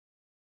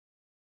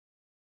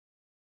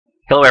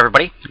Hello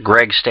everybody,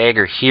 Greg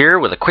Stager here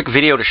with a quick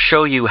video to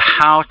show you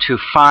how to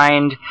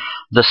find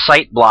the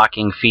site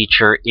blocking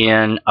feature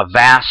in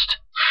Avast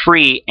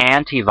Free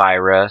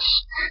Antivirus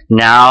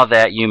now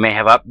that you may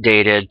have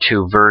updated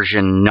to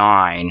version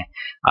 9.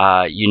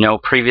 You know,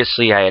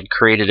 previously I had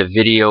created a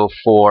video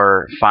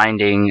for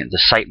finding the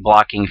site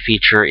blocking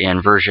feature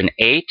in version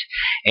 8,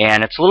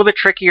 and it's a little bit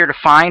trickier to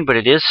find, but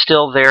it is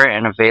still there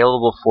and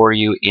available for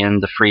you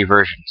in the free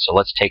version. So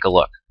let's take a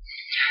look.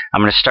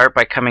 I'm going to start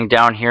by coming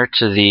down here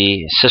to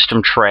the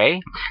system tray,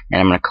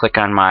 and I'm going to click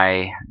on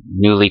my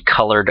newly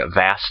colored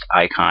Avast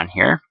icon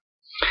here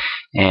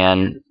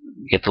and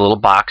get the little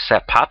box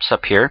that pops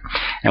up here.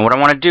 And what I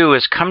want to do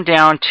is come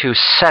down to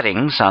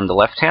settings on the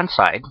left hand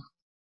side.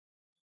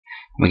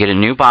 We get a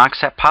new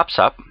box that pops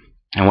up,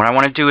 and what I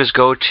want to do is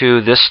go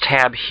to this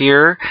tab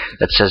here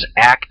that says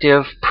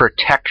Active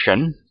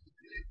Protection.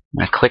 I'm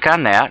going to click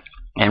on that.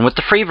 And with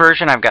the free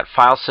version, I've got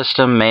File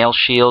System, Mail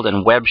Shield,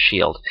 and Web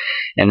Shield.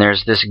 And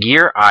there's this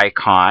gear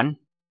icon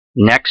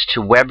next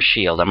to Web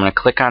Shield. I'm going to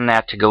click on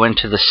that to go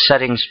into the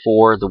settings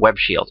for the Web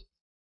Shield.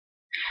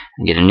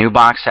 And get a new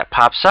box that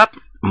pops up,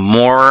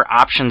 more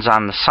options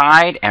on the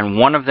side, and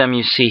one of them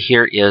you see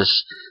here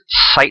is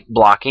site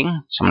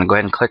blocking. So I'm going to go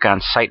ahead and click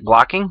on site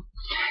blocking.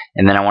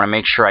 And then I want to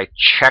make sure I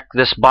check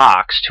this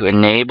box to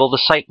enable the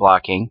site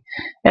blocking.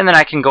 And then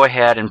I can go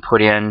ahead and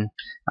put in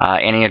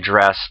any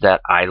address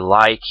that I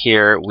like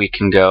here. We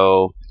can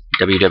go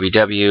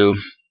www.msn.com,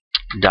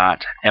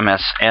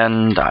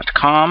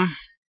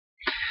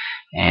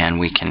 and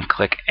we can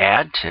click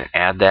Add to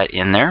add that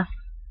in there.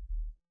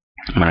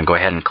 I'm going to go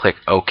ahead and click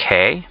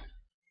OK,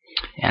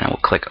 and we'll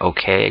click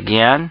OK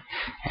again,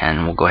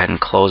 and we'll go ahead and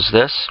close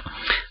this.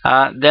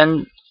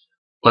 Then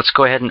let's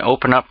go ahead and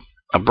open up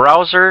a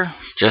browser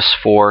just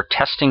for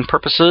testing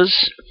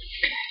purposes.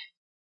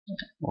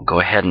 We'll go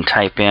ahead and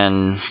type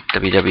in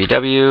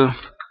www.msn.com.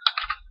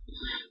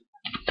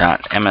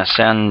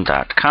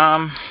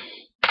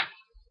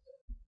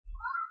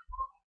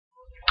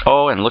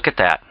 Oh, and look at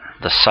that.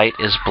 The site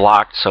is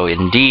blocked, so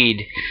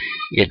indeed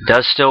it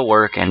does still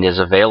work and is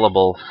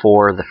available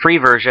for the free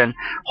version.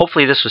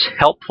 Hopefully this was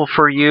helpful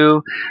for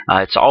you.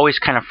 It's always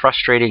kind of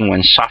frustrating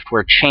when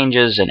software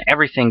changes and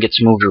everything gets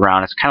moved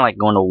around. It's kind of like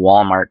going to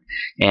Walmart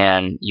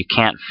and you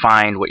can't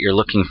find what you're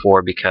looking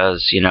for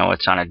because, you know,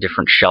 it's on a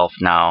different shelf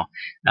now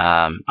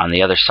on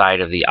the other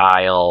side of the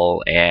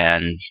aisle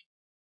and,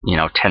 you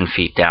know, 10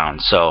 feet down.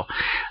 So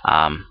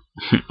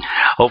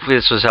hopefully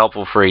this was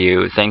helpful for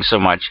you. Thanks so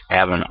much.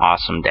 Have an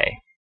awesome day.